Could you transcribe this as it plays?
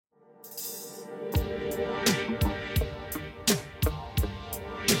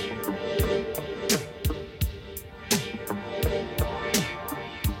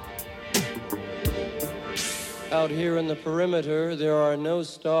Out here in the perimeter, there are no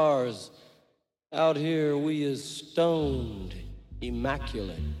stars. Out here, we is stoned,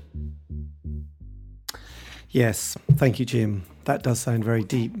 immaculate. Yes, thank you, Jim. That does sound very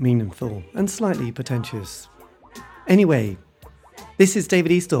deep, meaningful, and slightly pretentious. Anyway, this is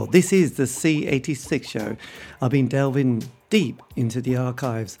David Eastaugh. This is the C86 show. I've been delving deep into the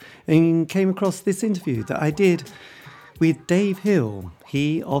archives and came across this interview that I did with Dave Hill,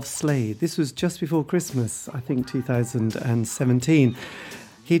 he of Slade. This was just before Christmas, I think 2017.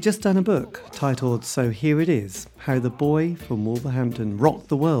 He'd just done a book titled So Here It Is, How the Boy from Wolverhampton Rocked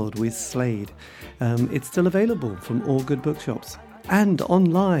the World with Slade. It's still available from all good bookshops and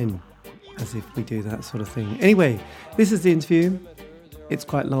online, as if we do that sort of thing. Anyway, this is the interview. It's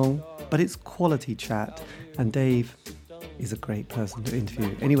quite long, but it's quality chat, and Dave is a great person to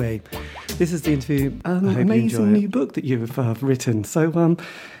interview. Anyway, this is the interview. Amazing new book that you've written. So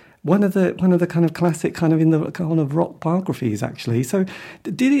one of the kind of classic kind of in the kind of rock biographies, actually. So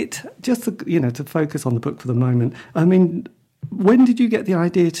did it, just to focus on the book for the moment, I mean, when did you get the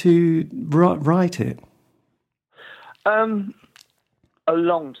idea to write it? A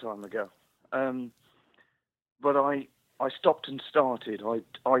long time ago. But I stopped and started.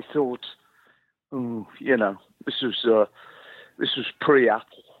 I thought, this was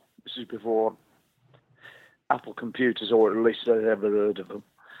pre-Apple. This is before Apple computers, or at least I'd ever heard of them.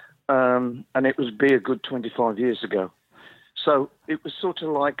 And it would be a good 25 years ago. So it was sort of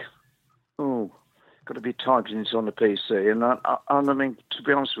like, got to be typing this on a PC. And I mean, to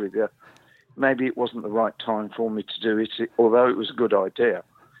be honest with you, maybe it wasn't the right time for me to do it, although it was a good idea.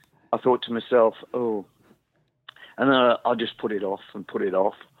 I thought to myself, and then I just put it off.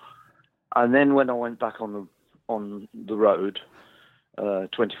 And then when I went back on the road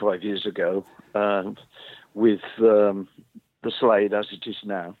 25 years ago with the Slade as it is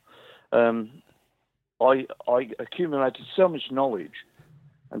now, I accumulated so much knowledge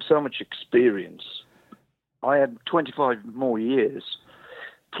and so much experience. I had 25 more years,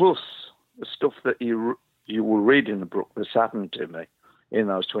 plus the stuff that you will read in the book that's happened to me in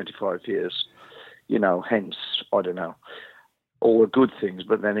those 25 years. Hence, I don't know, all the good things,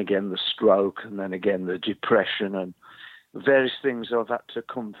 but then again the stroke, and then again the depression, and various things I've had to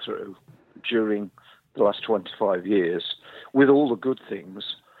come through during the last 25 years, with all the good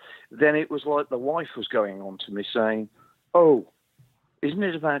things. Then it was like the wife was going on to me saying, isn't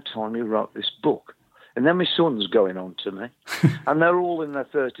it about time you wrote this book? And then my son's going on to me, and they're all in their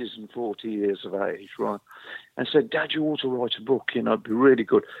 30s and 40 years of age, right? And said, Dad, you ought to write a book, it'd be really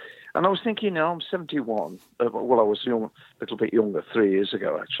good. And I was thinking, I'm 71. I was a little bit younger 3 years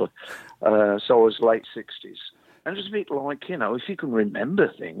ago, actually. So I was late 60s. And it was a bit like, if you can remember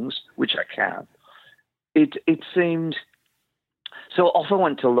things, which I can, it seemed... So off I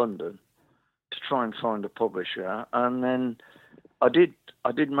went to London to try and find a publisher, and then I did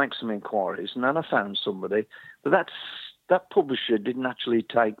make some inquiries, and then I found somebody, but that publisher didn't actually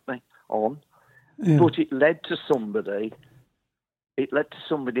take me on, but it led to somebody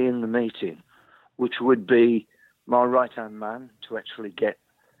in the meeting, which would be my right-hand man to actually get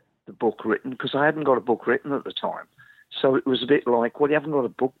the book written, because I hadn't got a book written at the time. So it was a bit like, you haven't got a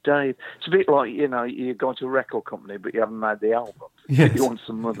book, Dave. It's a bit like, you go to a record company, but you haven't made the album. Yes. You want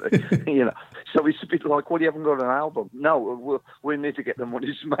some money, So it's a bit like, you haven't got an album. No, we need to get the money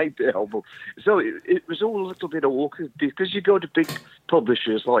to make the album. So it was all a little bit awkward, because you go to big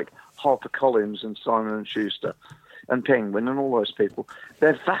publishers like HarperCollins and Simon & Schuster and Penguin and all those people.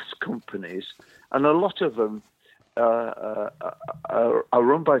 They're vast companies, and a lot of them are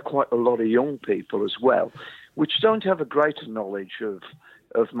run by quite a lot of young people as well, which don't have a greater knowledge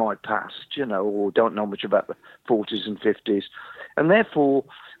of my past, or don't know much about the 40s and 50s. And therefore,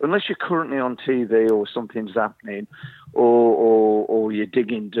 unless you're currently on TV or something's happening, or you're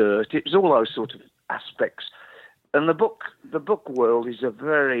digging dirt, it's all those sort of aspects. And the book world is a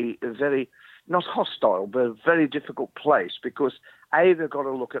very, very, not hostile, but a very difficult place, because A, they've got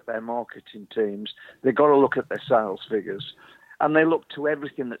to look at their marketing teams, they've got to look at their sales figures, and they look to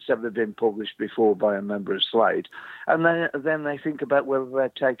everything that's ever been published before by a member of Slade, and then they think about whether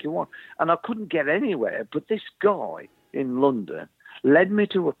they'd take you on. And I couldn't get anywhere, but this guy in London led me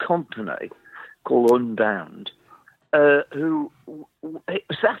to a company called Unbound, who it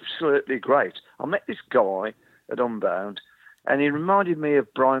was absolutely great. I met this guy at Unbound, and he reminded me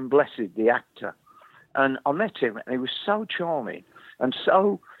of Brian Blessed, the actor. And I met him, and he was so charming and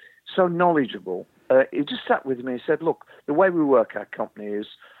so knowledgeable. He just sat with me and said, look, the way we work our company is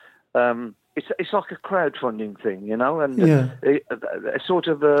it's like a crowdfunding thing, and it's sort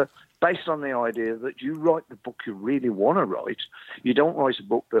of based on the idea that you write the book you really want to write. You don't write a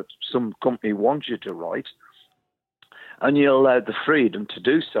book that some company wants you to write. and you're allowed the freedom to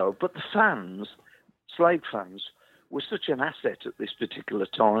do so. But the fans, Slade fans, were such an asset at this particular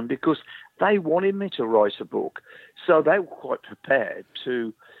time because they wanted me to write a book. So they were quite prepared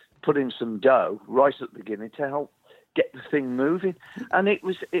to put in some dough right at the beginning to help get the thing moving. And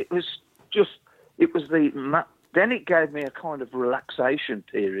then it gave me a kind of relaxation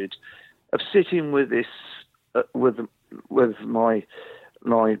period of sitting with this, with my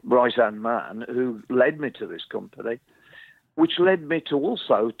right-hand man who led me to this company, which led me to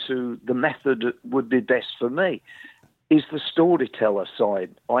also to the method that would be best for me, is the storyteller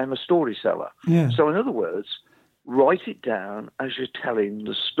side. I am a storyteller. Yeah. So in other words, write it down as you're telling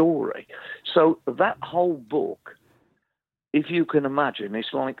the story. So that whole book, if you can imagine,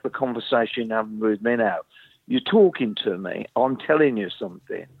 it's like the conversation you're having with me now. You're talking to me, I'm telling you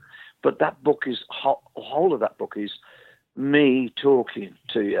something, but that book is, the whole of that book is me talking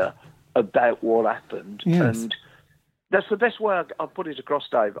to you about what happened. Yes. And that's the best way I put it across,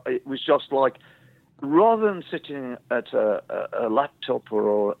 Dave. It was just like, rather than sitting at a laptop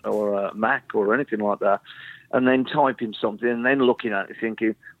or a Mac or anything like that, and then typing something and then looking at it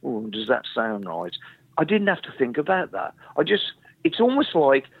thinking, oh, does that sound right? I didn't have to think about that. It's almost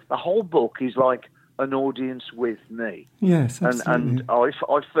like the whole book is like an audience with me. Yes, absolutely. And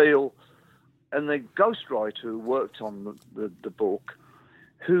I feel, and the ghostwriter who worked on the book,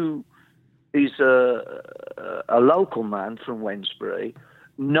 who is a local man from Wednesbury,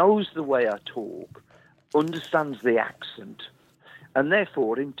 knows the way I talk, understands the accent, and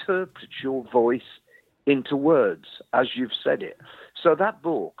therefore interprets your voice into words as you've said it. So that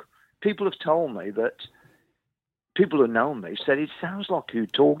book, people have told me that people who know me said, it sounds like you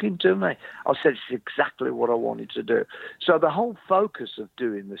talking to me. I said, it's exactly what I wanted to do. So the whole focus of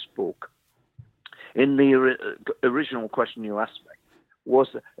doing this book, in the original question you asked me, was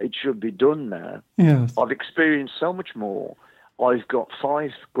that it should be done now. Yes. I've experienced so much more. I've got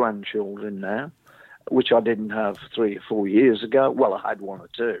 5 grandchildren now, which I didn't have 3 or 4 years ago. Well, I had 1 or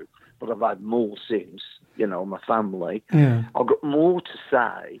 2, but I've had more since, my family. Yeah. I've got more to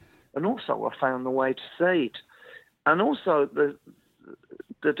say, and also I found the way to say it. And also,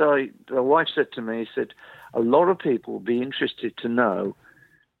 the wife said to me, said, a lot of people will be interested to know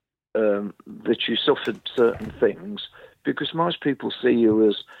that you suffered certain things, because most people see you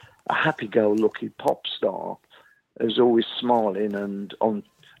as a happy-go-lucky pop star who's always smiling and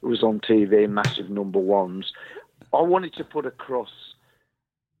was on TV, massive number ones. I wanted to put across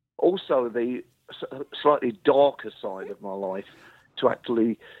also the slightly darker side of my life to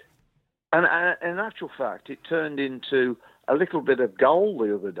actually... And in actual fact, it turned into a little bit of gold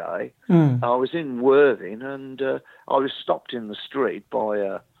the other day. I was in Worthing, and I was stopped in the street by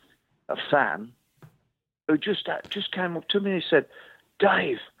a fan who just came up to me and he said,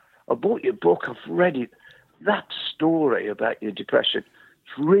 Dave, I bought your book, I've read it. That story about your depression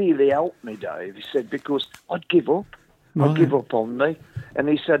really helped me, Dave. He said, because I'd give up. Right. I'd give up on me. And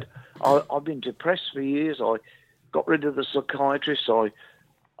he said, I've been depressed for years. I got rid of the psychiatrist.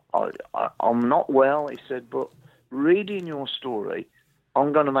 I'm not well, he said, but reading your story,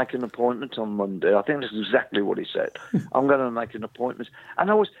 I'm going to make an appointment on Monday. I think that's exactly what he said. I'm going to make an appointment. And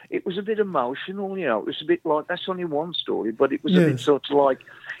it was a bit emotional, it was a bit like, that's only one story, but it was a bit sort of like,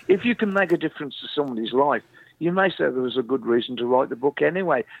 if you can make a difference to somebody's life, you may say there was a good reason to write the book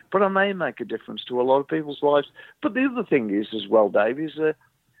anyway, but I may make a difference to a lot of people's lives. But the other thing is as well, Dave, is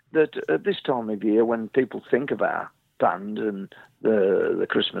that at this time of year, when people think of our band and the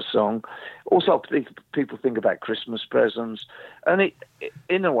Christmas song, also people think about Christmas presents, and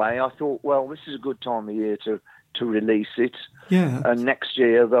in a way I thought, well, this is a good time of year to release it. Yeah. And next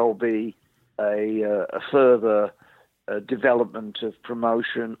year there'll be a further development of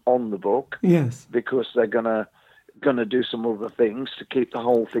promotion on the book. Yes. Because they're gonna do some other things to keep the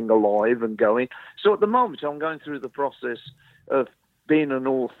whole thing alive and going. So at the moment I'm going through the process of being an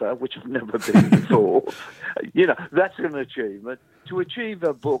author, which I've never been before. That's an achievement. To achieve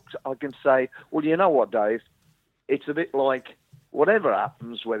a book, I can say, well, you know what, Dave? It's a bit like whatever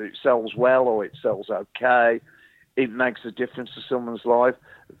happens, whether it sells well or it sells okay, it makes a difference to someone's life.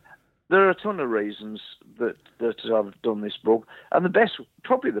 There are a ton of reasons that I've done this book, and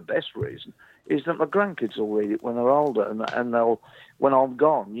probably the best reason is that my grandkids will read it when they're older, and they'll, when I'm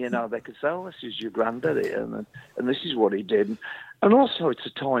gone, they could say, oh, this is your granddaddy, and this is what he did. And also it's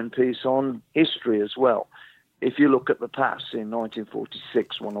a timepiece on history as well. If you look at the past, in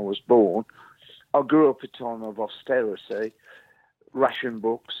 1946, when I was born, I grew up at a time of austerity, ration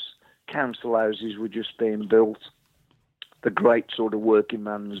books, council houses were just being built, the great sort of working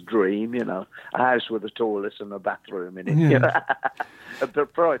man's dream, you know, a house with a toilet and a bathroom in it. Yeah.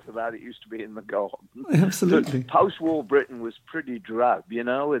 But prior to that, it used to be in the garden. Absolutely. But post-war Britain was pretty drab, you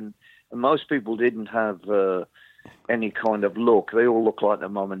know, and most people didn't have any kind of look. They all looked like their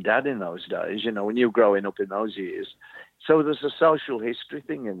mum and dad in those days, you know, when you were growing up in those years. So there's a social history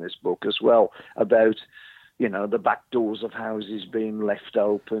thing in this book as well about, you know, the back doors of houses being left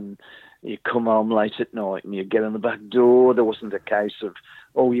open. You come home late at night and you get in the back door. There wasn't a case of,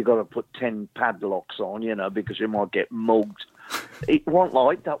 oh, you got to put 10 padlocks on, you know, because you might get mugged. It wasn't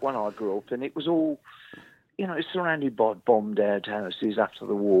like that when I grew up, and it was all, you know, it's surrounded by bombed out houses after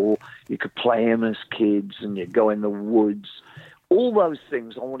the war. You could play them as kids and you'd go in the woods. All those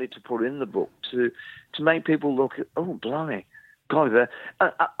things I wanted to put in the book to make people look at, oh, blimey. God,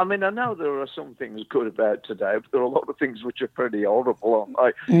 I mean, I know there are some things good about today, but there are a lot of things which are pretty horrible, aren't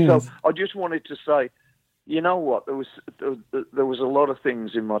they? Yes. So I just wanted to say, you know what? There was a lot of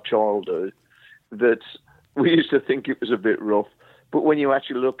things in my childhood that we used to think it was a bit rough, but when you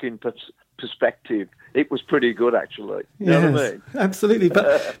actually look in perspective, it was pretty good, actually. You know what I mean? Absolutely.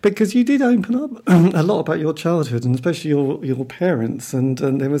 But because you did open up a lot about your childhood, and especially your parents, and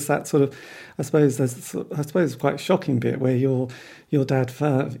there was that sort of, I suppose, quite shocking bit where your dad,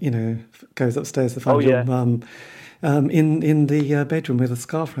 you know, goes upstairs to find your mum in the bedroom with a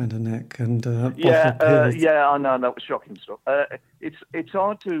scarf around her neck and I know that was shocking stuff. It's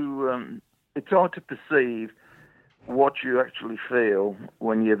hard to perceive what you actually feel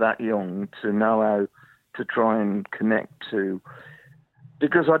when you're that young to know how to try and connect to,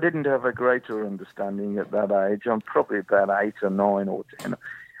 because I didn't have a greater understanding at that age. I'm probably about 8 or 9 or 10.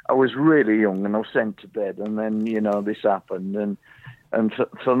 I was really young and I was sent to bed, and then, you know, this happened, and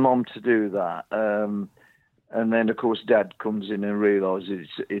for Mum to do that, and then of course Dad comes in and realises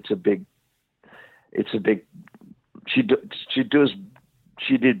it's a big. She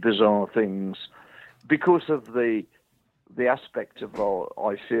did bizarre things because of the aspect of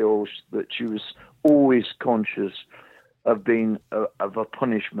I feel that she was always conscious of being of a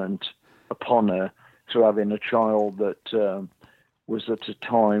punishment upon her to having a child that was at a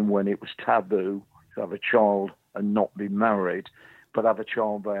time when it was taboo to have a child and not be married, but have a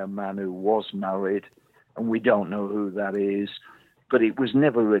child by a man who was married, and we don't know who that is. But it was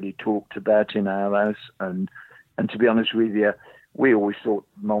never really talked about in our house, and to be honest with you, we always thought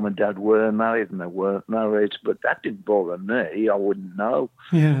Mum and Dad were married and they weren't married, but that didn't bother me. I wouldn't know.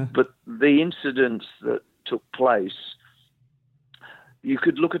 Yeah. But the incidents that took place, you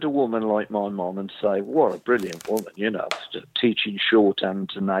could look at a woman like my mum and say, what a brilliant woman, you know, teaching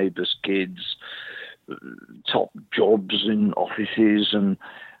shorthand to neighbours' kids, top jobs in offices, and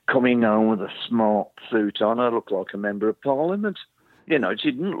coming home with a smart suit on. I looked like a member of Parliament. You know,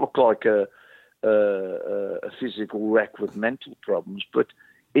 she didn't look like a physical wreck with mental problems, but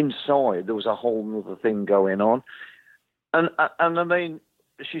inside there was a whole other thing going on. And I mean,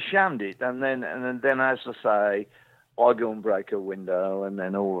 she shammed it, and then as I say, I go and break a window, and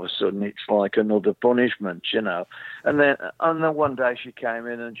then all of a sudden it's like another punishment, you know. And then one day she came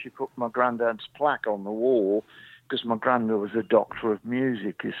in and she put my granddad's plaque on the wall, because my granddad was a doctor of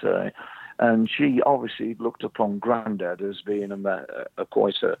music, you see, and she obviously looked upon granddad as being a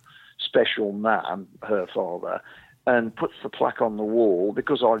quite a special man, her father, and puts the plaque on the wall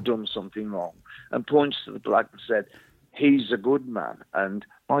because I've done something wrong, and points to the plaque and said, he's a good man. And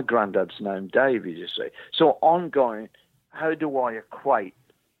my granddad's named David, you see. So I'm going, how do I equate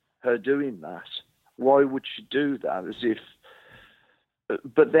her doing that? Why would she do that? As if,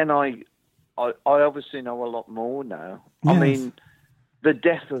 but then I obviously know a lot more now. Yes. I mean, the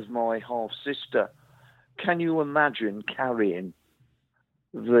death of my half-sister, can you imagine carrying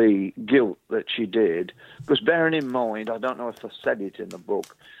the guilt that she did? Because bearing in mind, I don't know if I said it in the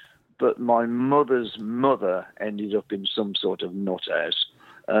book, but my mother's mother ended up in some sort of nut house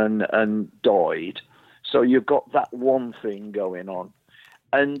and died. So you've got that one thing going on.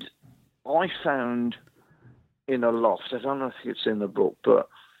 And I found in a loft, I don't know if it's in the book, but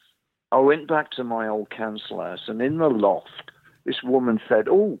I went back to my old council house, and in the loft, this woman said,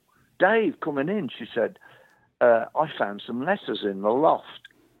 oh, Dave, coming in. She said, I found some letters in the loft.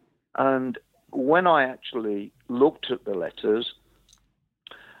 And when I actually looked at the letters,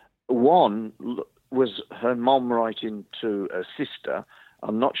 one was her mom writing to a sister.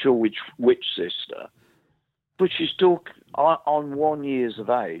 I'm not sure which sister, but she's still on 1 year of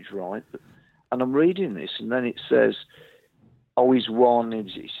age, right? And I'm reading this, and then it says, oh, he's one,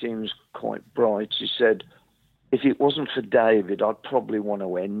 he seems quite bright. She said, if it wasn't for David, I'd probably want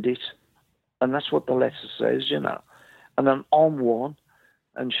to end it. And that's what the letter says, you know. And I'm on one,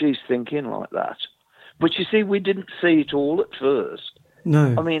 and she's thinking like that. But you see, we didn't see it all at first.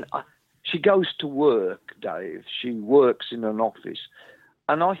 No. I mean, she goes to work, Dave. She works in an office.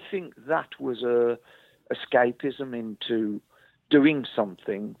 And I think that was a escapism into doing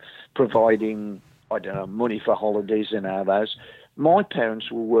something, providing, I don't know, money for holidays in our house. My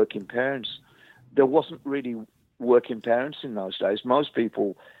parents were working parents. There wasn't really working parents in those days. Most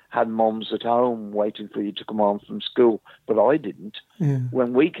people had moms at home waiting for you to come home from school, but I didn't. Yeah.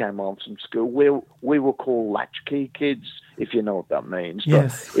 When we came home from school, we were called latchkey kids, if you know what that means.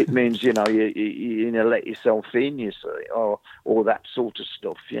 Yes. But it means, you let yourself in, you see, or that sort of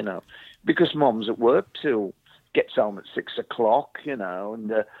stuff, because mom's at work till gets home at 6 o'clock,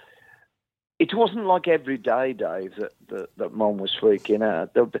 and it wasn't like every day, Dave, that mom was freaking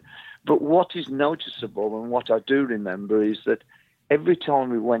out. But what is noticeable, and what I do remember, is that every time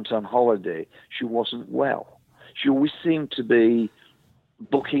we went on holiday, she wasn't well. She always seemed to be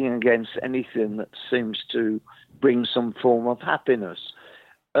bucking against anything that seems to bring some form of happiness.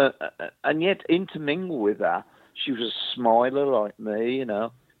 And yet, intermingle with that, she was a smiler like me,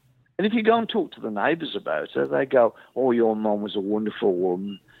 And if you go and talk to the neighbours about her, they go, "Oh, your mum was a wonderful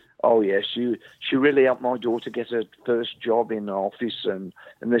woman. Oh, yes, she really helped my daughter get her first job in the office and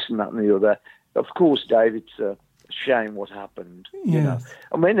this and that and the other." Of course, Dave, it's a shame what happened. Yes.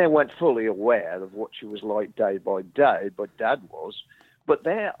 I mean, they weren't fully aware of what she was like day by day, but Dad was. But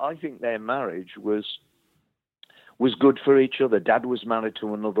I think their marriage was good for each other. Dad was married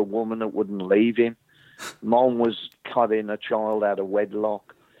to another woman that wouldn't leave him. Mom was cutting a child out of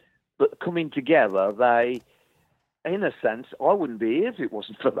wedlock. But coming together, they, in a sense, I wouldn't be here if it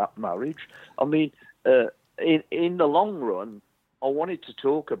wasn't for that marriage. I mean, in the long run, I wanted to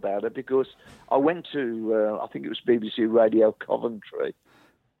talk about it because I went to, I think it was BBC Radio Coventry,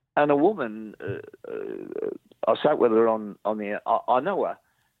 and a woman, I sat with her on the, I know her.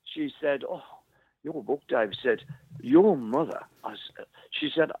 She said, "Oh, your book," Dave said, "your mother." She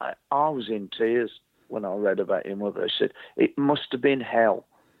said, I was in tears when I read about your mother. She said, "It must have been hell,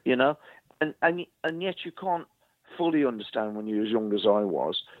 and yet you can't fully understand when you're as young as I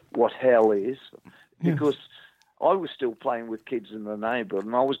was what hell is, because I was still playing with kids in the neighbourhood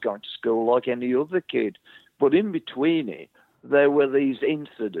and I was going to school like any other kid. But in between it, there were these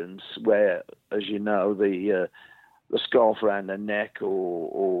incidents where, as you know, the scarf around the neck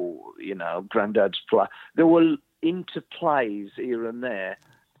or granddad's play. There were interplays here and there.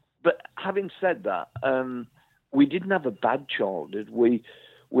 But having said that, we didn't have a bad childhood. We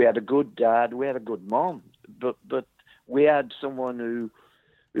had a good dad. We had a good mom. But we had someone who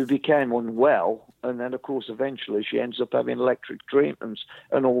became unwell, and then, of course, eventually she ends up having electric treatments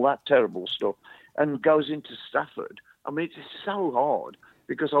and all that terrible stuff, and goes into Stafford. I mean, it's so hard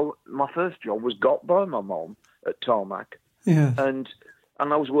because my first job was got by my mom at Tarmac. Yeah. And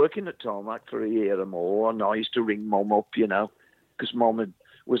I was working at Tarmac for a year or more, and I used to ring Mom up, because Mom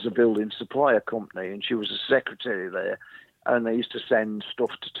was a building supplier company, and she was a secretary there, and they used to send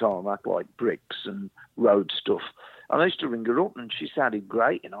stuff to Tarmac, like bricks and road stuff. And I used to ring her up, and she sounded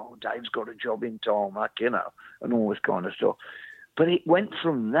great, Dave's got a job in Tarmac, and all this kind of stuff. But it went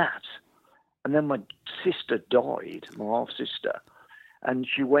from that, and then my sister died, my half-sister, and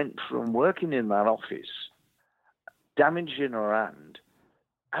she went from working in that office, damaging her hand,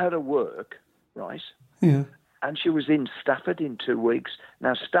 out of work, right? Yeah. And she was in Stafford in 2 weeks.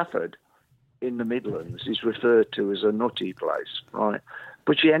 Now, Stafford in the Midlands is referred to as a nutty place, right?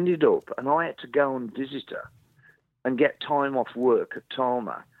 But she ended up, and I had to go and visit her and get time off work at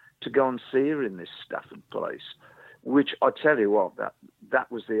Tarmac to go and see her in this Stafford place, which I tell you what,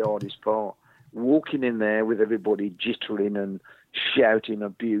 that was the hardest part. Walking in there with everybody jittering and shouting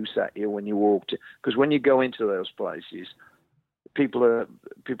abuse at you when you walked, because when you go into those places, people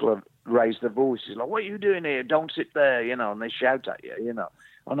have raised their voices like, "What are you doing here? Don't sit there," and they shout at you,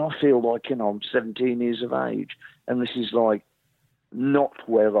 And I feel like, I'm 17 years of age, and this is like not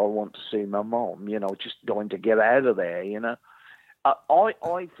where I want to see my mom, just going to get out of there,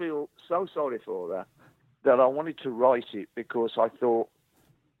 I feel so sorry for her that I wanted to write it because I thought,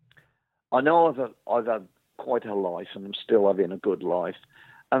 I know I've had quite a life and I'm still having a good life,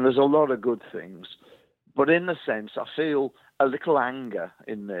 and there's a lot of good things, but in a sense, I feel a little anger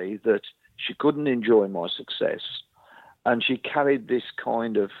in me that she couldn't enjoy my success, and she carried this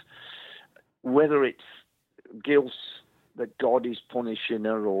kind of, whether it's guilt that God is punishing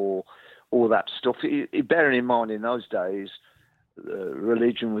her or all that stuff. Bearing in mind, in those days,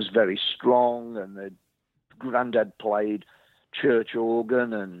 religion was very strong, and the granddad played church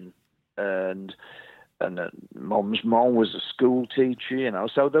organ, and Mom's mom was a school teacher,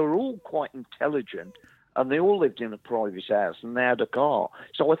 so they were all quite intelligent, and they all lived in a private house, and they had a car.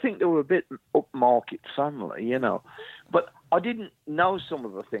 So I think they were a bit upmarket family, you know. But I didn't know some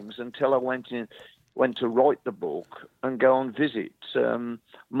of the things until I went to write the book and go and visit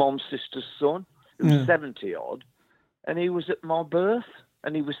Mom's sister's son, who was 70 odd, and he was at my birth,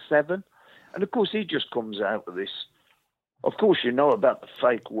 and he was 7, and of course he just comes out with this. Of course, you know about the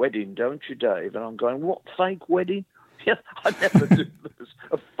fake wedding, don't you, Dave? And I'm going, what fake wedding? Yeah, I never knew there was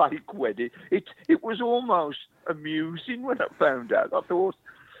a fake wedding. It was almost amusing when I found out. I thought,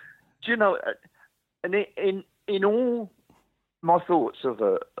 do you know, and in all my thoughts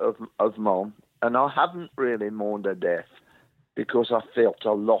of Mom, and I haven't really mourned her death because I felt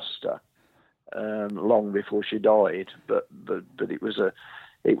I lost her long before she died. But it was a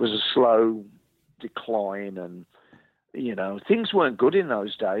slow decline, and you know, things weren't good in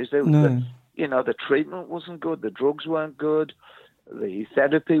those days. You know, the treatment wasn't good, the drugs weren't good, the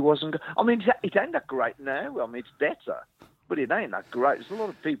therapy wasn't good. I mean, it ain't that great now. I mean, it's better, but it ain't that great. There's a lot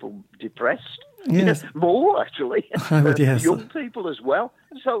of people depressed. Yes. More, actually. Yes. Young people as well.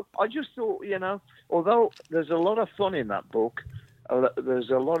 So I just thought, you know, although there's a lot of fun in that book, there's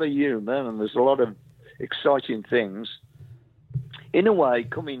a lot of humour and there's a lot of exciting things, in a way,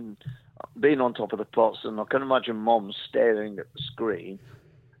 being on top of the pots, and I can imagine Mom staring at the screen.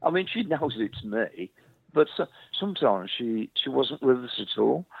 I mean, she knows it's me, but sometimes she wasn't with us at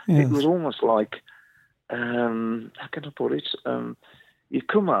all. Yes. It was almost like, how can I put it? You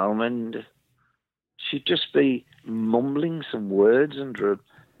come home and she'd just be mumbling some words under her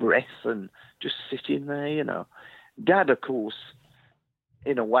breath and just sitting there, you know. Dad, of course,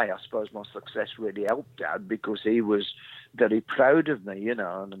 in a way, I suppose my success really helped Dad because he was very proud of me, you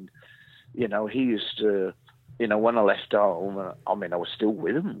know, and you know, he used to, you know, when I left home, I mean, I was still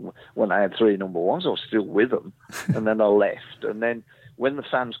with him. When I had 3 number ones, I was still with them. And then I left. And then when the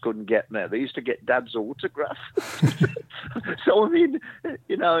fans couldn't get me, they used to get Dad's autograph. So, I mean,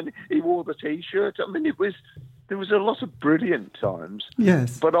 you know, and he wore the T-shirt. I mean, there was a lot of brilliant times.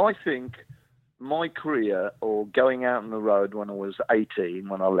 Yes. But I think my career, or going out on the road when I was 18,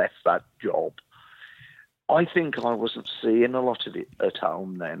 when I left that job, I think I wasn't seeing a lot of it at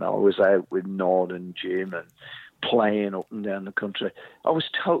home then. I was out with Nod and Jim and playing up and down the country. I was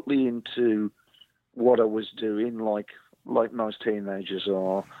totally into what I was doing, like most teenagers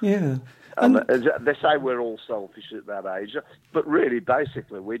are. Yeah. And they say we're all selfish at that age, but really,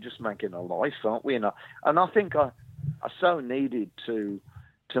 basically, we're just making a life, aren't we? And I think I so needed to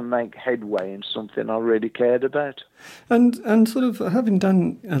make headway in something I really cared about. And sort of having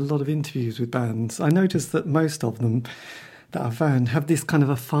done a lot of interviews with bands, I noticed that most of them that I found have this kind of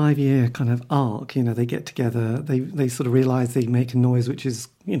a 5-year kind of arc. You know, they get together, they sort of realise they make a noise which is,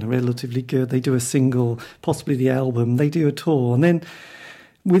 you know, relatively good. They do a single, possibly the album, they do a tour, and then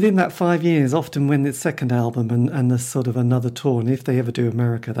within that 5 years, often when it's second album and there's sort of another tour, and if they ever do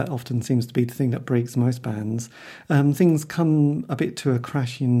America, that often seems to be the thing that breaks most bands, things come a bit to a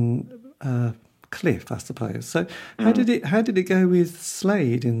crashing cliff, I suppose. So how did it go with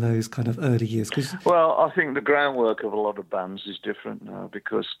Slade in those kind of early years? Well, I think the groundwork of a lot of bands is different now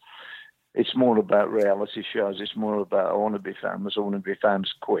because it's more about reality shows. It's more about, I want to be famous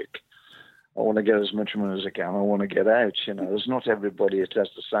quick. I want to get as much money as I can. I want to get out. You know, there's not everybody that has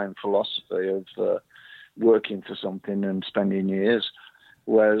the same philosophy of working for something and spending years.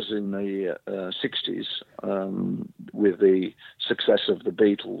 Whereas in the 60s, with the success of the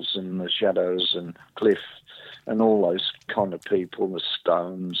Beatles and the Shadows and Cliff and all those kind of people, the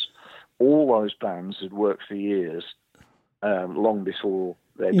Stones, all those bands had worked for years, long before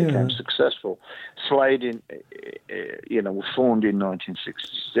they became successful. Slade, was formed in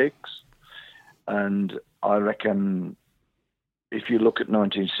 1966. And I reckon if you look at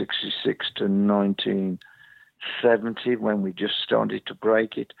 1966 to 1970, when we just started to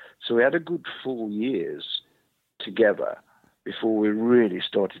break it, so we had a good 4 years together before we really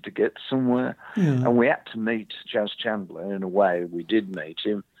started to get somewhere. Yeah. And we had to meet Jazz Chandler. In a way, we did meet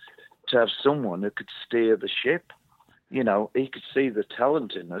him to have someone who could steer the ship. You know, he could see the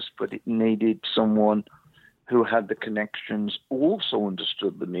talent in us, but it needed someone who had the connections, also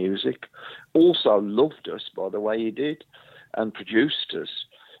understood the music, also loved us by the way he did, and produced us,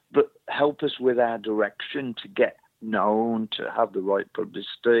 but help us with our direction to get known, to have the right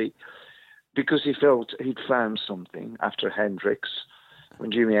publicity, because he felt he'd found something after Hendrix,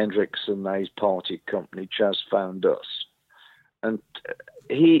 when Jimi Hendrix and his party company, Chas, found us. And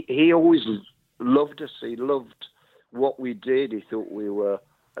he always loved us. He loved what we did. He thought we were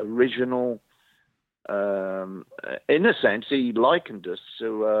original. In a sense, he likened us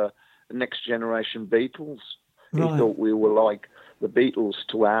to next generation Beatles. Right. He thought we were like the Beatles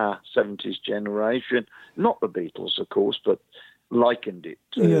to our 70s generation. Not the Beatles, of course, but likened it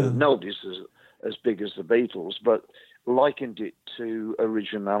to, nobody's as big as the Beatles, but likened it to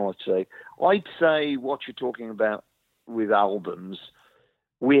originality. I'd say what you're talking about with albums,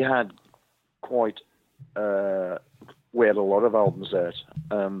 we had we had a lot of albums out.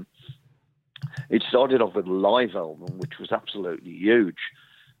 It started off with a live album, which was absolutely huge.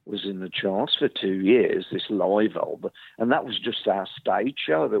 Was in the charts for 2 years, this live album. And that was just our stage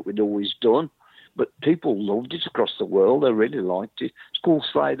show that we'd always done. But people loved it across the world. They really liked it. It's called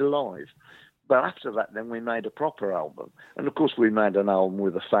Slade Live. But after that, then we made a proper album. And, of course, we made an album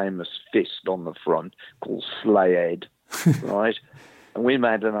with a famous fist on the front called Slade, right? And we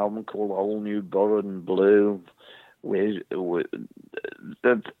made an album called Whole New Borrowed and Blue.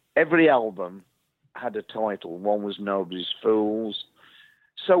 Every album had a title. One was Nobody's Fools.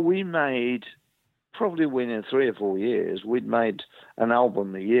 So we made, probably within 3 or 4 years, we'd made an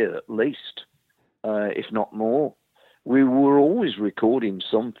album a year at least, if not more. We were always recording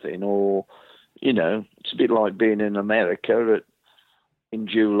something, or, it's a bit like being in America in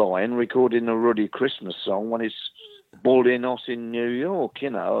July and recording a Ruddy Christmas song when it's boiling hot in New York,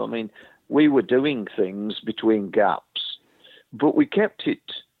 I mean, we were doing things between gaps, but we kept it.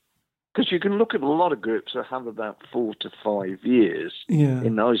 Because you can look at a lot of groups that have about 4 to 5 years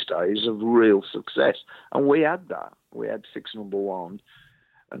in those days of real success. And we had that. We had 6 number one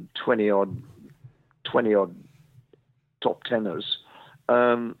and 20 odd top tenors.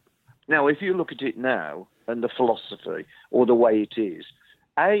 Now, if you look at it now and the philosophy or the way it is,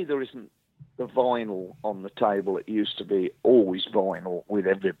 there isn't the vinyl on the table. It used to be always vinyl with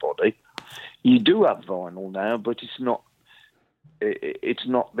everybody. You do have vinyl now, but it's not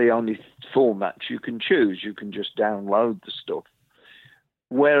the only format you can choose. You can just download the stuff.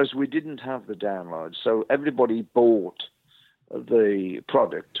 Whereas we didn't have the download. So everybody bought the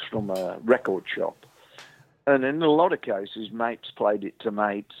product from a record shop. And in a lot of cases, mates played it to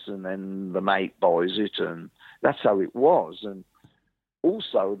mates, and then the mate buys it, and that's how it was. And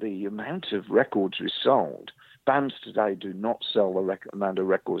also the amount of records we sold. Bands today do not sell the amount of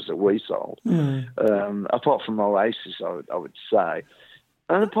records that we sold, apart from Oasis, I would say.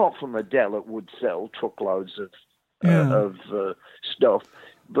 And apart from Adele, it would sell truckloads of stuff.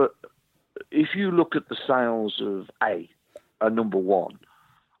 But if you look at the sales of a number one,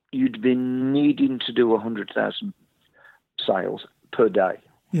 you'd be needing to do 100,000 sales per day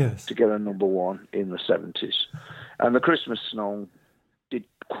to get a number one in the 70s. And the Christmas song did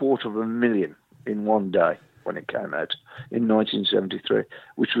 250,000 in one day when it came out in 1973,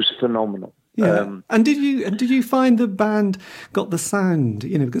 which was phenomenal. Yeah. And did you find the band got the sound?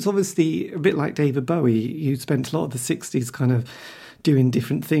 Because obviously, a bit like David Bowie, you spent a lot of the 60s kind of doing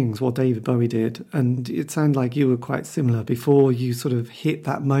different things, what David Bowie did, and it sounded like you were quite similar before you sort of hit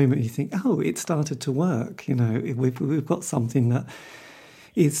that moment. You think, it started to work. We've got something that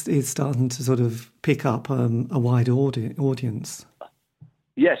is starting to sort of pick up a wide audience.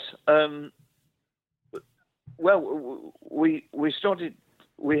 Yes. Well, we started.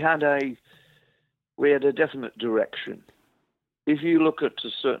 We had a definite direction. If you look at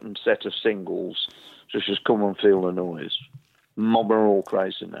a certain set of singles, such as "Come and Feel the Noise," Mob are all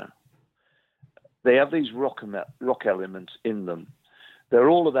crazy now. They have these rock elements in them. They're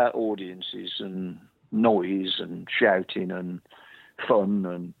all about audiences and noise and shouting and fun,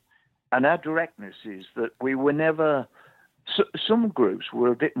 and our directness is that we were never. Some groups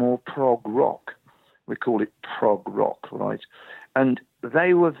were a bit more prog rock. We call it prog rock, right? And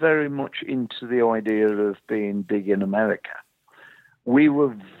they were very much into the idea of being big in America. We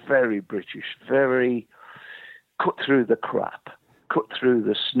were very British, very cut through the crap, cut through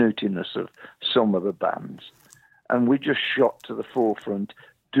the snootiness of some of the bands. And we just shot to the forefront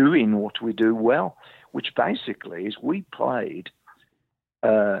doing what we do well, which basically is we played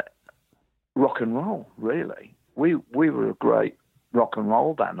rock and roll, really. We were a great rock and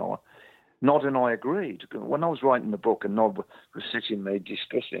roll band. Nod and I agreed. When I was writing the book and Nod was sitting there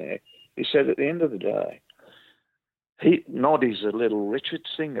discussing it, he said at the end of the day, Nod is a Little Richard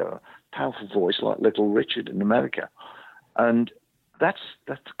singer, powerful voice like Little Richard in America. And that's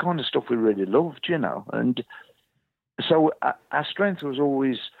the kind of stuff we really loved, And so our strength was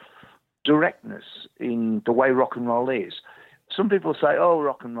always directness in the way rock and roll is. Some people say,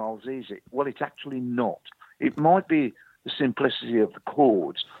 rock and roll's easy. Well, it's actually not. It might be the simplicity of the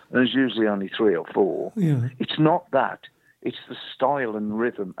chords, and there's usually only 3 or 4. Yeah. It's not that. It's the style and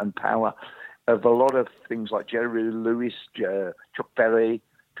rhythm and power of a lot of things like Jerry Lewis, Chuck Berry,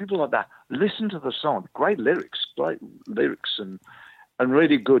 people like that. Listen to the song. Great lyrics and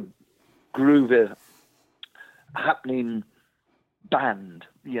really good groove happening band.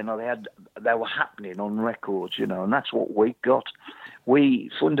 You know, they were happening on records, you know, and that's what we got.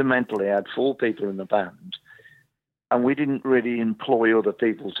 We fundamentally had 4 people in the band, and we didn't really employ other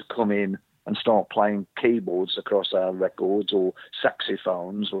people to come in and start playing keyboards across our records or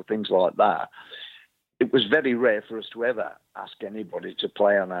saxophones or things like that. It was very rare for us to ever ask anybody to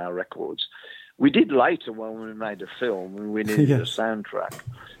play on our records. We did later when we made a film and we needed a soundtrack,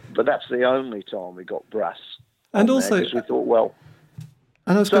 but that's the only time we got brass. And also, because we thought, well,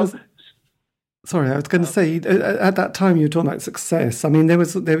 and I was going to say, at that time you were talking about success. I mean, there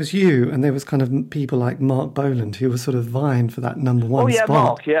was you, and there was kind of people like Mark Boland who was sort of vying for that number 1 spot.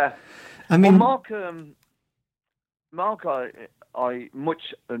 Mark, yeah. I mean, Mark, I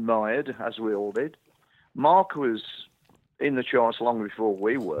much admired, as we all did. Mark was in the charts long before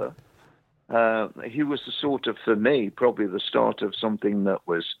we were. He was the sort of, for me, probably the start of something that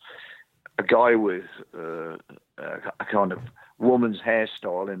was a guy with a kind of woman's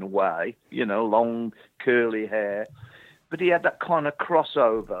hairstyle in a way, you know, long curly hair, but he had that kind of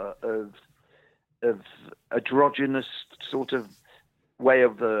crossover of androgynous sort of way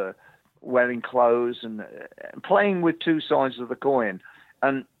of wearing clothes and playing with 2 sides of the coin,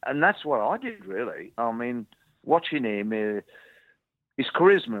 and that's what I did really. I mean, watching him, his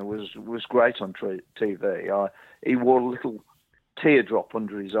charisma was great on TV. He wore a little teardrop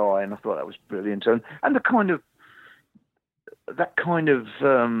under his eye, and I thought that was brilliant. And that kind of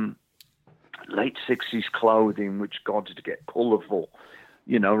late 60s clothing, which got to get colourful,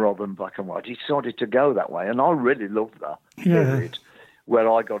 you know, rather than black and white. He decided to go that way, and I really loved that period where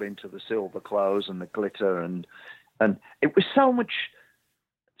I got into the silver clothes and the glitter, and it was so much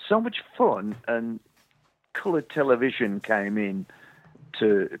fun. And coloured television came into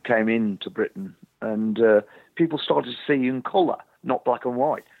Britain, and people started to see in colour, not black and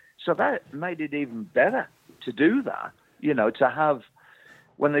white. So that made it even better to do that, you know, to have,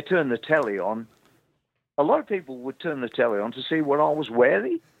 when they turned the telly on, a lot of people would turn the telly on to see what I was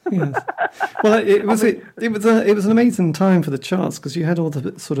wearing. Yes. Well, it was an amazing time for the charts, because you had all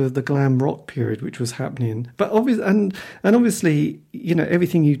the sort of the glam rock period which was happening, but obviously, you know,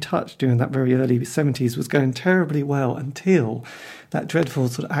 everything you touched during that very early 70s was going terribly well until that dreadful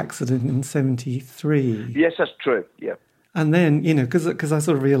sort of accident in 73. Yes, that's true. Yeah. And then, you know, because I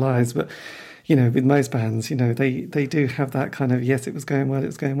sort of realised, but, you know, with most bands, you know, they do have that kind of, yes, it was going well,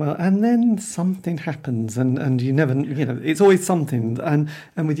 and then something happens, and you never, you know, it's always something, and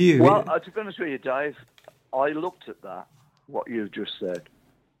with you... Well, to be honest with you, Dave, I looked at that, what you've just said.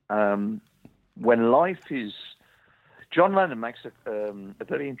 When life is... John Lennon makes a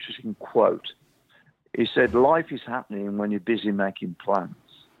very interesting quote. He said, life is happening when you're busy making plans.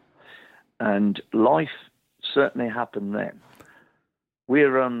 And life certainly happened then. We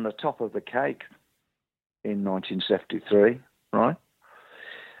were on the top of the cake in 1973, right?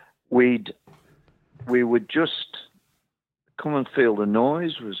 We would just Come and Feel the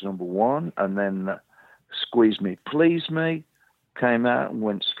Noise was number 1, and then Squeeze Me, Please Me came out and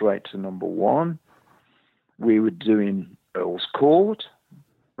went straight to number 1. We were doing Earl's Court,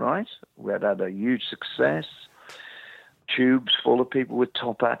 right? We had a huge success. Tubes full of people with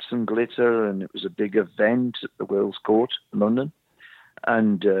top hats and glitter, and it was a big event at the Earl's Court in London.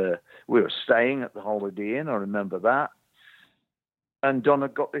 And we were staying at the Holiday Inn, I remember that. And Don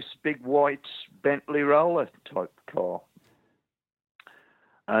had got this big white Bentley Roller type car.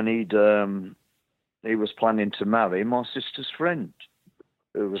 And he was planning to marry my sister's friend,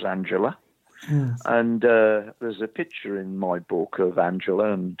 who was Angela. Yes. And there's a picture in my book of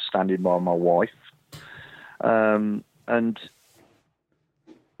Angela and standing by my wife. And it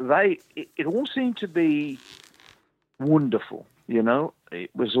all seemed to be wonderful, you know.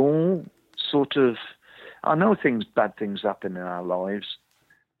 It was all sort of, I know bad things happen in our lives.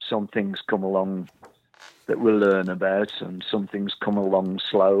 Some things come along that we'll learn about, and some things come along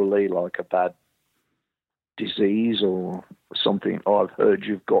slowly, like a bad disease or something. Oh, I've heard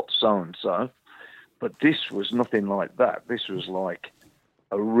you've got so-and-so. But this was nothing like that. This was like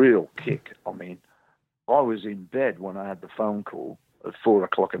a real kick. I mean, I was in bed when I had the phone call at 4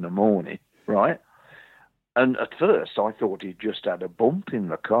 o'clock in the morning, right? And at first I thought he'd just had a bump in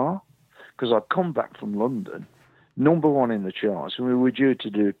the car, because I'd come back from London, number 1 in the charts, and we were due to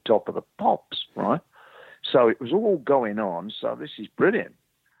do Top of the Pops, right? So it was all going on, so this is brilliant.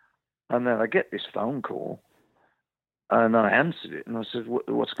 And then I get this phone call, and I answered it, and I said,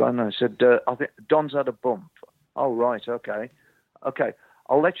 what's going on? I said, I think Don's had a bump. Oh, right, okay,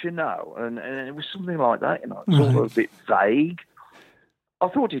 I'll let you know. And it was something like that, you know, it's all a bit vague. I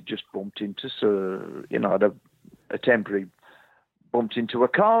thought he'd just bumped into, you know, a temporary bumped into a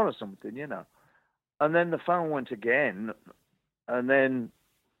car or something, you know. And then the phone went again, and then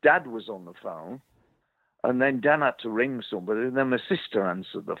Dad was on the phone, and then Dan had to ring somebody, and then my sister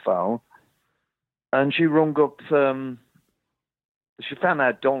answered the phone, and she rung up. She found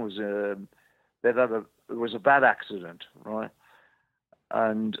out Don was there was a bad accident, right?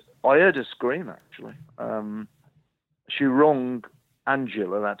 And I heard her scream, actually. She rung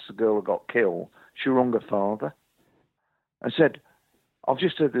Angela, that's the girl who got killed. She rung her father and said, I've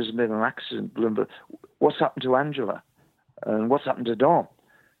just heard there's been an accident, but what's happened to Angela? And what's happened to Don?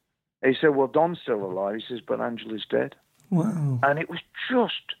 He said, well, Don's still alive. He says, but Angela's dead. Wow. And it was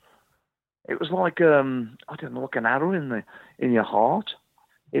like, I don't know, like an arrow in your heart.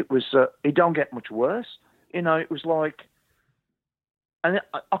 It was, it don't get much worse. You know, it was like, and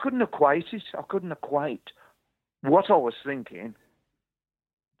I couldn't equate it. I couldn't equate what I was thinking.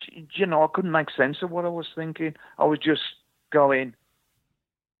 You know, I couldn't make sense of what I was thinking. I was just going,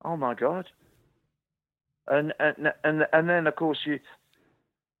 oh my God. And then of course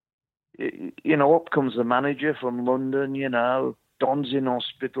you know, up comes the manager from London, you know, Don's in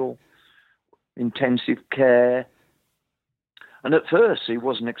hospital, intensive care. And at first he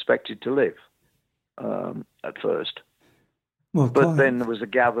wasn't expected to live, at first. Well, but then there was a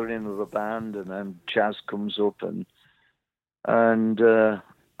gathering of the band, and then Chaz comes up, and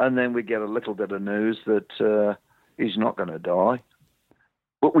then we get a little bit of news that he's not going to die.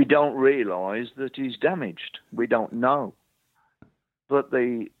 But we don't realise that he's damaged. We don't know. But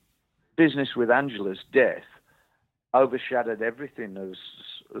the business with Angela's death overshadowed everything as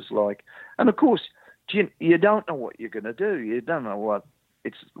like... And of course, you don't know what you're going to do. You don't know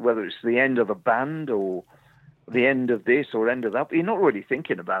whether it's the end of the band or the end of this or end of that. But you're not really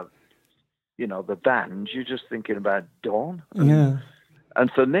thinking about, you know, the band. You're just thinking about Don. Yeah. And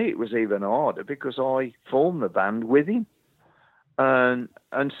for me, it was even harder because I formed the band with him. And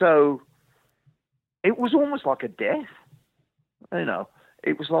so it was almost like a death. You know,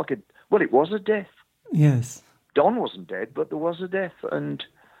 it was like it was a death. Yes. Don wasn't dead, but there was a death. And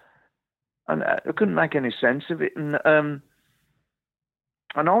I couldn't make any sense of it. And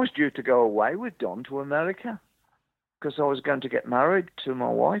I was due to go away with Don to America because I was going to get married to my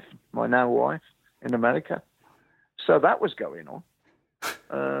wife, my now wife, in America. So that was going on.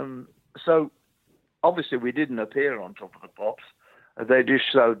 So obviously we didn't appear on Top of the Pops. They just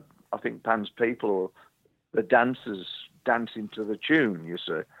showed, I think, Pan's People or the dancers dancing to the tune, you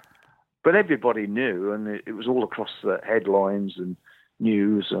see. But everybody knew, and it was all across the headlines and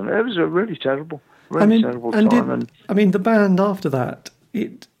news, and it was a really terrible terrible time. The band after that,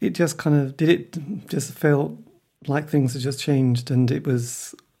 it just kind of, did it just feel like things had just changed and it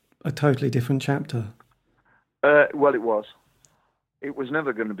was a totally different chapter? Well, it was. It was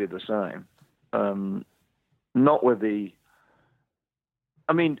never going to be the same. Not with the...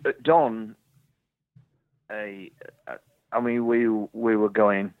 I mean, Don, we were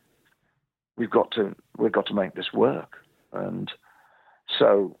going, we've got to make this work. And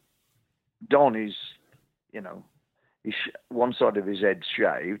so Don is, you know, one side of his head's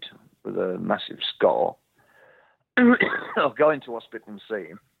shaved with a massive scar. I'll go into hospital and see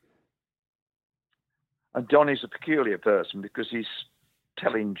him. And Don is a peculiar person because he's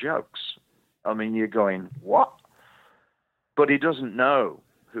telling jokes. I mean, you're going, what? But he doesn't know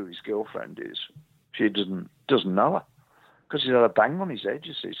who his girlfriend is. She doesn't know her because he's had a bang on his head,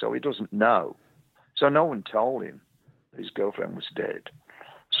 you see, so he doesn't know. So no one told him his girlfriend was dead.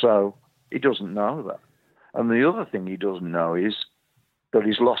 So he doesn't know that. And the other thing he doesn't know is that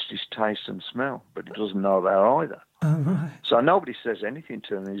he's lost his taste and smell, but he doesn't know that either. Oh, right. So nobody says anything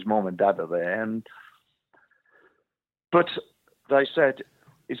to him. His mom and dad are there. But they said,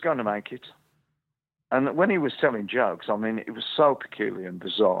 he's going to make it. And when he was telling jokes, I mean, it was so peculiar and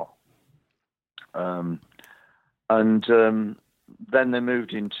bizarre. Then they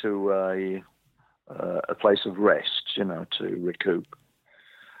moved into a place of rest, you know, to recoup.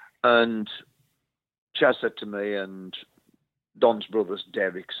 And Chaz said to me, and Don's brothers,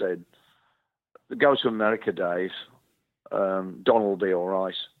 Derek, said, go to America, Dave. Don will be all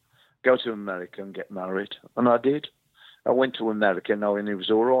right. Go to America and get married. And I did. I went to America knowing he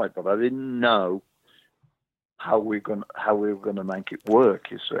was all right, but I didn't know how we were going to make it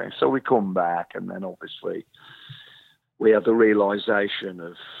work, you see. So we come back, and then obviously we have the realization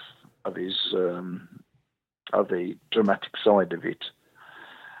of his of the dramatic side of it.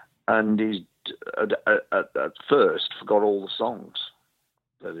 And he at first forgot all the songs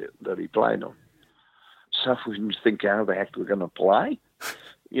that he played on. So we didn't think how the heck we're going to play,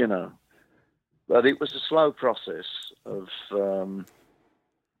 you know. But it was a slow process of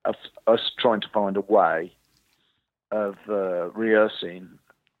us trying to find a way of rehearsing.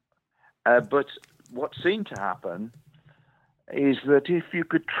 But what seemed to happen is that if you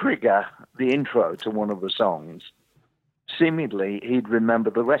could trigger the intro to one of the songs, seemingly he'd remember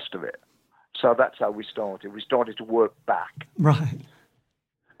the rest of it. So that's how we started. We started to work back, Right.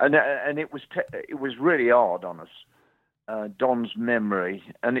 and it was really hard on us. Don's memory,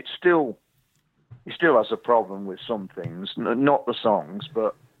 and he still has a problem with some things, not the songs,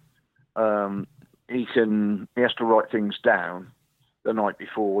 but he has to write things down the night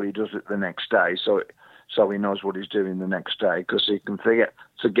before. He does it the next day, so he knows what he's doing the next day, because he can forget.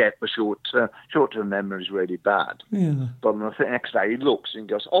 The short-term memory is really bad. Yeah. But on the next day, he looks and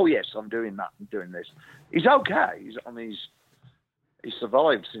goes, "Oh yes, I'm doing that. I'm doing this." He's okay. He's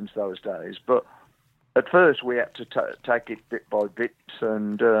survived since those days. But at first, we had to take it bit by bit.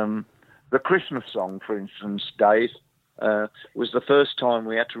 And the Christmas song, for instance, Dave, was the first time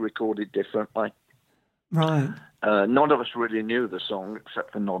we had to record it differently. Right. None of us really knew the song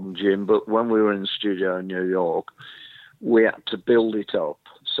except for Nod and Jim, but when we were in the studio in New York, we had to build it up.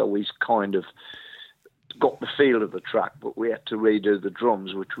 So we kind of got the feel of the track, but we had to redo the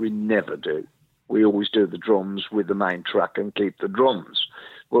drums, which we never do. We always do the drums with the main track and keep the drums.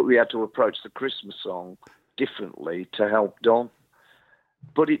 But we had to approach the Christmas song differently to help Don.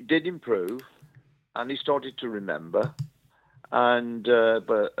 But it did improve, and he started to remember. And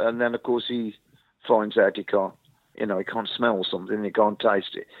then, of course, he finds out he can't smell something, he can't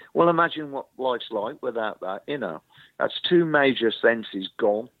taste it. Well, imagine what life's like without that, That's two major senses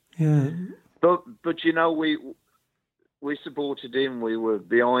gone. Yeah. But we supported him, we were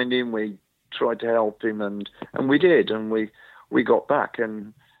behind him, we tried to help him, and we did, and we got back.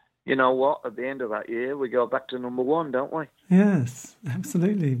 And you know what? At the end of that year, we go back to number one, don't we? Yes,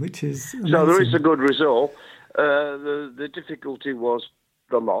 absolutely, which is amazing. So there is a good result. The difficulty was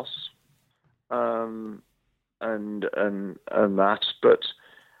the loss. And that, but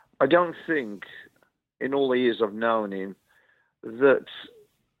I don't think, in all the years I've known him, that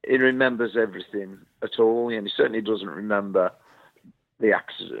he remembers everything at all, and he certainly doesn't remember the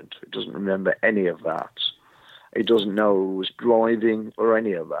accident. He doesn't remember any of that. He doesn't know who was driving or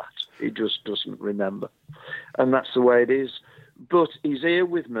any of that. He just doesn't remember, and that's the way it is. But he's here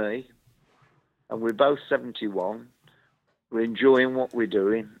with me, and we're both 71. We're enjoying what we're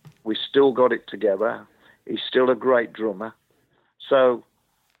doing. We still got it together. He's still a great drummer. So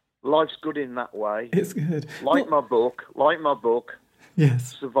life's good in that way. It's good. Like my book.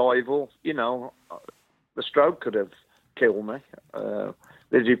 Yes. Survival. The stroke could have killed me. The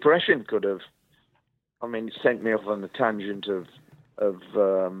depression could have, it sent me off on a tangent of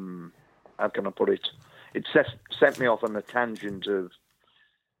how can I put it? It sent me off on a tangent of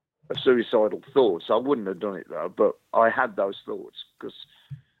suicidal thoughts. I wouldn't have done it though, but I had those thoughts because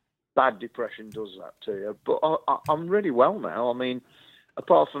bad depression does that to you. But I'm really well now.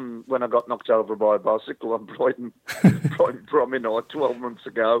 Apart from when I got knocked over by a bicycle on Brighton Promenade 12 months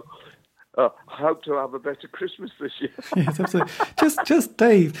ago, I hope to have a better Christmas this year. Yes, absolutely. Just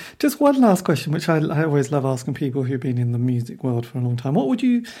Dave, just one last question, which I always love asking people who've been in the music world for a long time. What would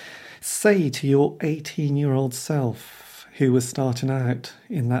you say to your 18-year-old self who was starting out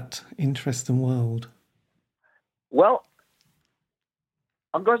in that interesting world? Well,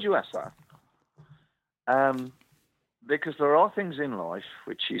 I'm glad you asked that. Because there are things in life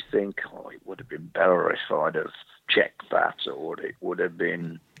which you think, it would have been better if I'd have checked that, or it would have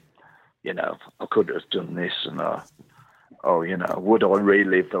been, I could have done this, and would I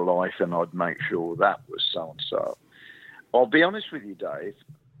relive the life, and I'd make sure that was so-and-so. I'll be honest with you, Dave.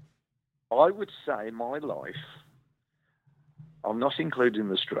 I would say my life, I'm not including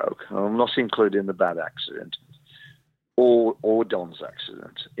the stroke, I'm not including the bad accident, or Don's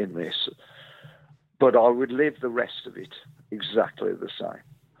accident in this, but I would live the rest of it exactly the same,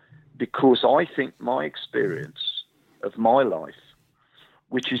 because I think my experience of my life,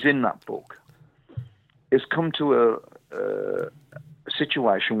 which is in that book, has come to a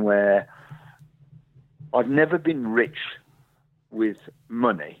situation where I've never been rich with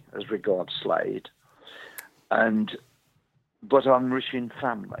money as regards Slade, but I'm rich in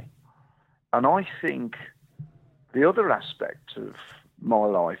family. And I think the other aspect of my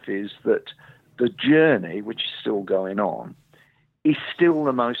life is that the journey, which is still going on, is still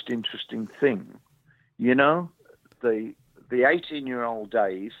the most interesting thing. The 18-year-old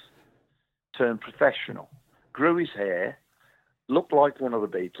Dave turned professional, grew his hair, looked like one of the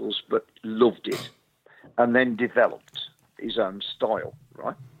Beatles, but loved it, and then developed his own style,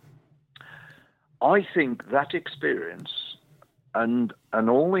 right? I think that experience and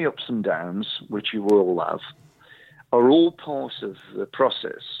all the ups and downs, which you all have, are all part of the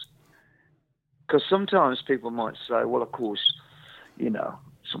process. Because sometimes people might say, well, of course,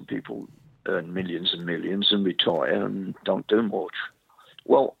 some people earn millions and millions and retire and don't do much.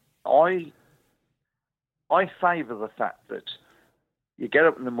 Well, I favour the fact that you get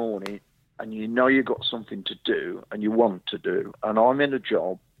up in the morning and you know you've got something to do and you want to do. And I'm in a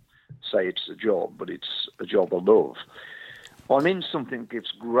job, say it's a job, but it's a job I love. I'm in something that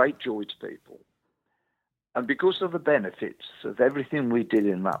gives great joy to people. And because of the benefits of everything we did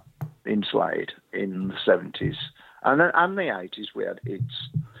in Slade in the 70s and the 80s, we had hits,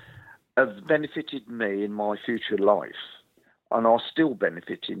 have benefited me in my future life and are still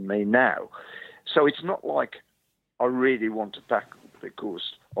benefiting me now. So it's not like I really want to pack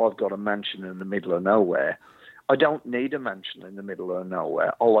because I've got a mansion in the middle of nowhere. I don't need a mansion in the middle of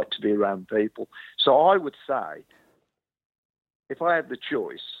nowhere. I like to be around people. So I would say, if I had the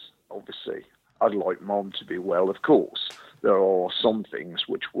choice, obviously, I'd like Mom to be well, of course. There are some things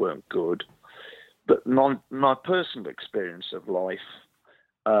which weren't good. But my personal experience of life,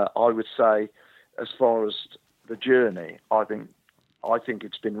 I would say, as far as the journey, I think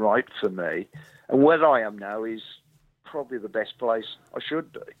it's been right for me. And where I am now is probably the best place I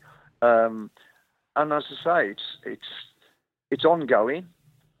should be. And as I say, it's ongoing.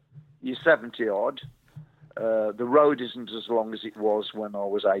 You're 70 odd. The road isn't as long as it was when I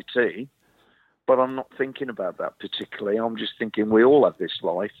was 18, but I'm not thinking about that particularly. I'm just thinking we all have this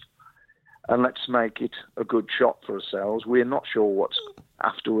life, and let's make it a good shot for ourselves. We're not sure what's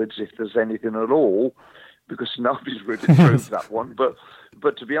afterwards, if there's anything at all, because nobody's really proved that one. But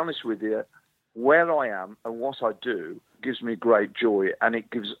to be honest with you, where I am and what I do gives me great joy, and it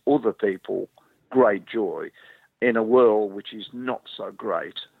gives other people great joy in a world which is not so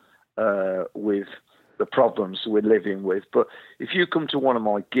great with the problems we're living with. But if you come to one of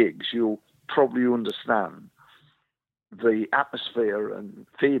my gigs, you'll probably understand the atmosphere and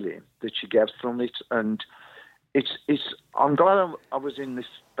feeling that you get from it. And I'm glad I was in this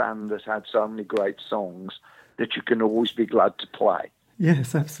band that had so many great songs that you can always be glad to play.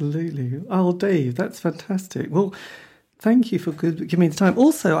 Yes, absolutely. Oh, Dave, that's fantastic. Well, thank you for giving me the time.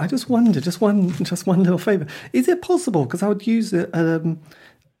 Also, I just wonder, just one little favour. Is it possible, because I would use it,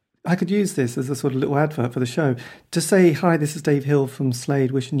 I could use this as a sort of little advert for the show, to say, hi, this is Dave Hill from Slade,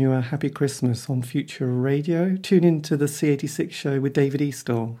 wishing you a happy Christmas on Future Radio. Tune in to the C86 show with David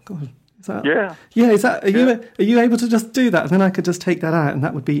Eastaugh. God, is that... Yeah. Yeah, is that... Are you able to just do that? And then I could just take that out, and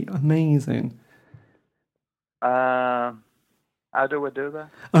that would be amazing. How do I do that?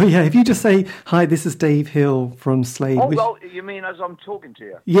 Oh, yeah, if you just say, hi, this is Dave Hill from Slade. Oh, well, you mean as I'm talking to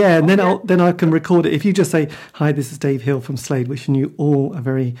you? Yeah, and then I can record it. If you just say, hi, this is Dave Hill from Slade, wishing you all a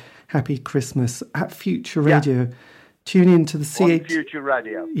very happy Christmas at Future Radio. Yeah. Tune in to the C8... On Future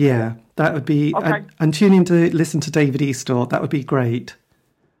Radio. Yeah, that would be... Okay. And tune in to listen to David Eastaugh. That would be great.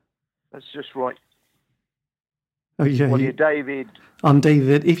 That's just right. Oh, yeah. Well, you're David... I'm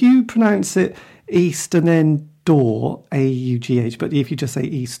David. If you pronounce it East and then Door, A-U-G-H, but if you just say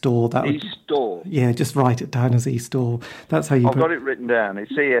Eastaugh, that would... Eastaugh. Yeah, just write it down as Eastaugh. That's how you... I've got it written down.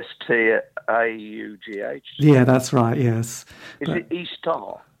 It's E-S-T-A-U-G-H. Yeah, that's right, yes. Is it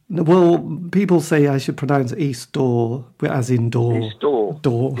Eastaugh? Well, people say I should pronounce Eastaugh as in door. Eastaugh.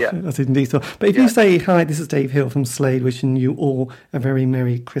 Door, yeah. As in Eastaugh. But if you say, hi, this is Dave Hill from Slade, wishing you all a very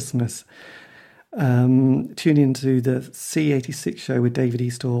Merry Christmas, tune in to the C86 show with David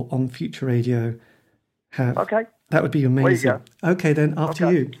Eastaugh on Future Radio. Okay. That would be amazing. There you go. Okay, then,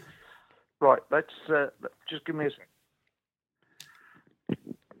 after you. Right, let's just give me a second.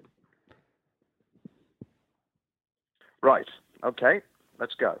 Right, okay,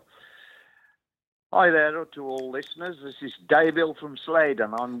 let's go. Hi there to all listeners. This is Dave Hill from Slade,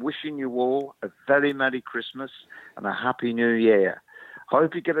 and I'm wishing you all a very Merry Christmas and a Happy New Year. I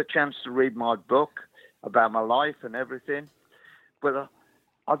hope you get a chance to read my book about my life and everything. But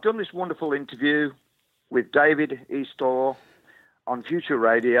I've done this wonderful interview with David Eastaugh on Future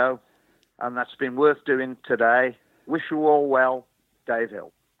Radio, and that's been worth doing today. Wish you all well, Dave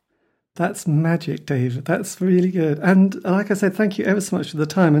Hill. That's magic, Dave. That's really good. And like I said, thank you ever so much for the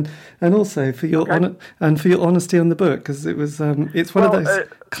time, and also for your for your honesty on the book, because it was it's one of those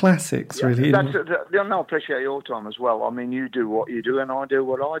classics, really. I appreciate your time as well. I mean, you do what you do, and I do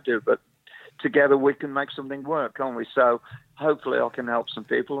what I do, but together we can make something work, can't we? So hopefully I can help some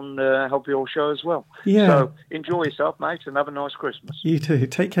people and help your show as well. Yeah. So enjoy yourself, mate, and have a nice Christmas. You too.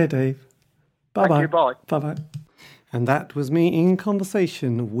 Take care, Dave. Bye-bye. Thank you, bye. Bye-bye. And that was me in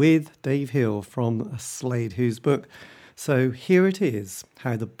conversation with Dave Hill from Slade, whose book. So here it is,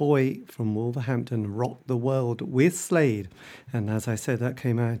 how the boy from Wolverhampton rocked the world with Slade. And as I said, that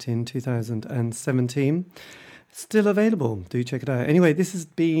came out in 2017. Still available. Do check it out. Anyway, this has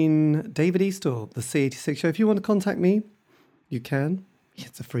been David Eastaugh, the C86 show. If you want to contact me, you can.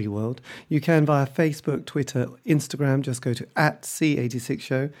 It's a free world. You can via Facebook, Twitter, Instagram. Just go to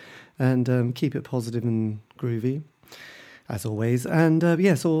 @C86show and keep it positive and groovy, as always. And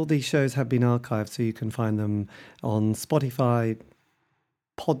yes, all these shows have been archived, so you can find them on Spotify,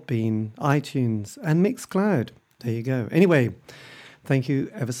 Podbean, iTunes, and Mixcloud. There you go. Anyway, thank you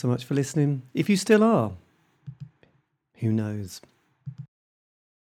ever so much for listening. If you still are, who knows?